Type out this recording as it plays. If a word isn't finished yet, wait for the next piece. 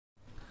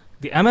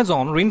The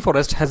Amazon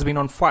rainforest has been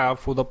on fire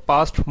for the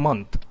past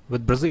month,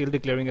 with Brazil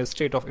declaring a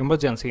state of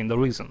emergency in the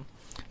region.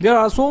 There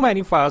are so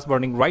many fires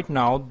burning right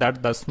now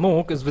that the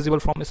smoke is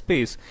visible from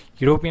space.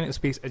 European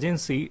Space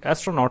Agency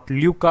astronaut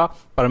Luca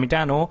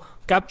Parmitano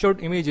captured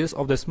images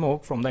of the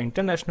smoke from the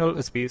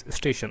International Space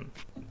Station.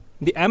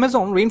 The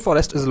Amazon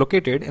rainforest is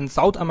located in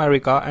South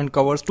America and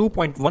covers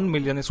 2.1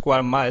 million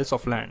square miles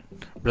of land.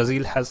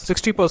 Brazil has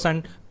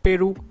 60%,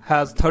 Peru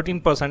has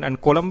 13% and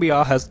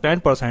Colombia has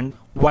 10%,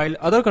 while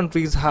other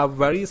countries have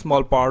very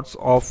small parts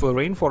of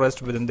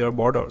rainforest within their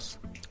borders.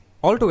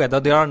 Altogether,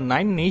 there are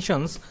 9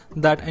 nations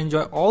that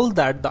enjoy all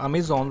that the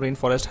Amazon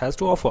rainforest has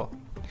to offer.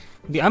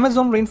 The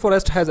Amazon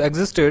rainforest has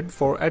existed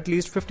for at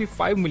least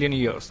 55 million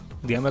years.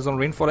 The Amazon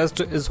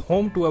rainforest is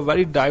home to a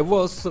very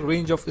diverse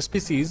range of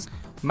species,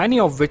 many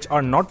of which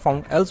are not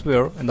found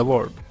elsewhere in the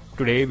world.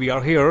 Today we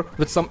are here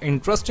with some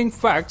interesting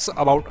facts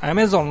about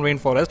Amazon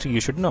rainforest you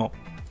should know.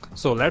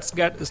 So let's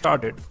get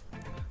started.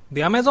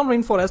 The Amazon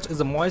rainforest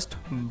is a moist,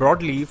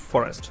 broadleaf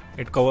forest.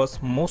 It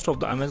covers most of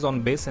the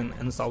Amazon basin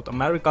in South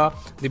America.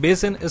 The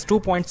basin is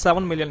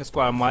 2.7 million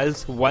square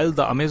miles, while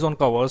the Amazon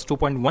covers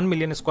 2.1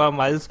 million square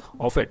miles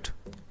of it.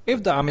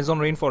 If the Amazon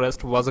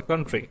rainforest was a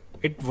country,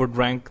 it would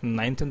rank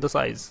 9th in the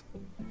size.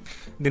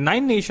 The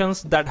 9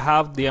 nations that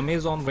have the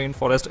Amazon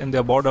rainforest in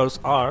their borders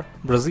are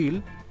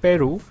Brazil,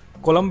 Peru,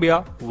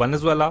 Colombia,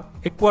 Venezuela,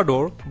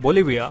 Ecuador,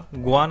 Bolivia,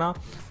 Guyana,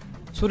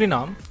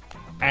 Suriname,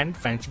 and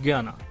French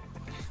Guiana.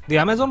 The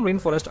Amazon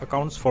rainforest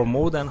accounts for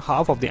more than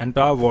half of the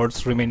entire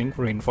world's remaining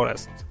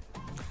rainforests.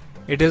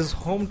 It is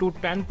home to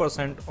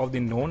 10% of the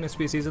known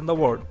species in the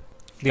world.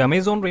 The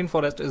Amazon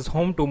rainforest is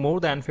home to more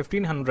than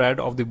 1500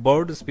 of the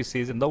bird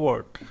species in the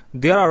world.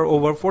 There are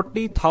over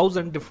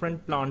 40,000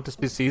 different plant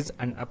species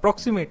and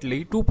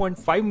approximately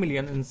 2.5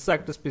 million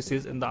insect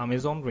species in the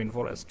Amazon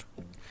rainforest.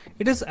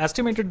 It is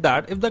estimated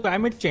that if the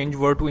climate change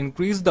were to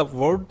increase the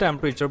world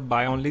temperature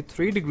by only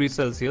 3 degrees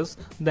Celsius,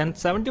 then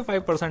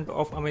 75%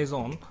 of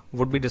Amazon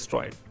would be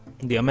destroyed.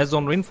 The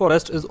Amazon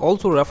rainforest is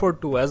also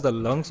referred to as the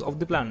lungs of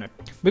the planet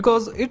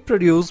because it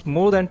produces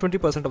more than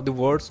 20% of the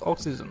world's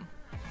oxygen.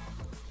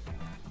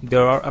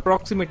 There are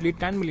approximately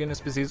 10 million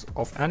species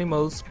of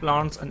animals,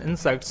 plants and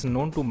insects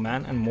known to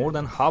man, and more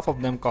than half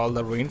of them call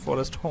the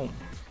rainforest home.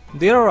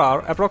 There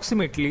are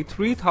approximately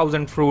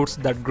 3,000 fruits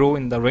that grow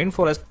in the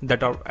rainforest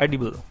that are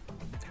edible.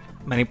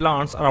 Many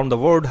plants around the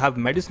world have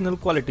medicinal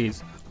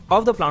qualities.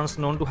 Of the plants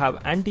known to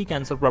have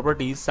anti-cancer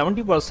properties,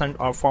 70%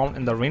 are found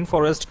in the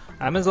rainforest.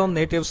 Amazon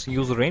natives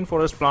use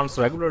rainforest plants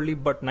regularly,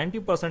 but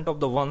 90% of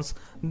the ones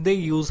they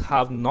use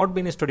have not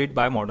been studied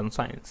by modern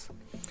science.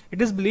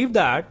 It is believed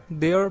that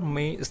there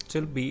may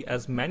still be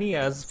as many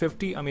as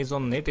 50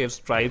 Amazon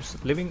native tribes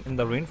living in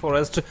the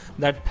rainforest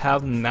that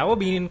have never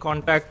been in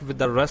contact with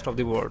the rest of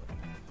the world.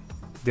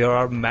 There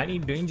are many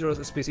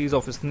dangerous species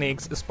of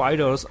snakes,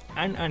 spiders,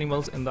 and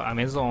animals in the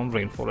Amazon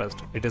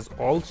rainforest. It is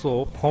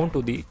also home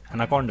to the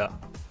anaconda.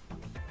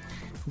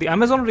 The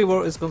Amazon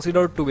River is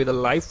considered to be the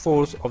life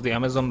force of the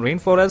Amazon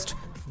rainforest.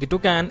 The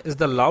toucan is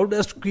the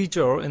loudest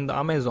creature in the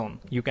Amazon.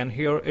 You can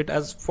hear it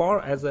as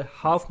far as a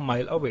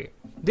half-mile away.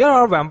 There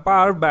are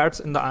vampire bats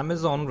in the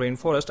Amazon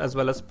rainforest as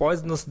well as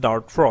poisonous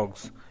dart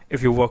frogs.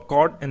 If you were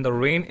caught in the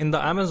rain in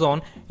the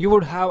Amazon, you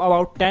would have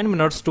about 10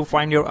 minutes to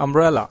find your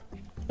umbrella.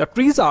 The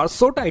trees are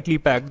so tightly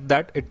packed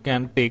that it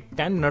can take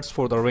 10 minutes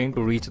for the rain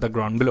to reach the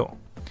ground below.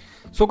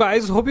 So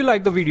guys, hope you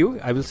liked the video.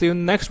 I will see you in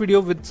the next video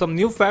with some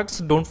new facts.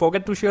 Don't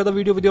forget to share the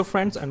video with your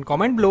friends and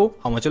comment below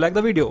how much you like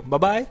the video. Bye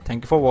bye.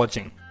 Thank you for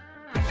watching.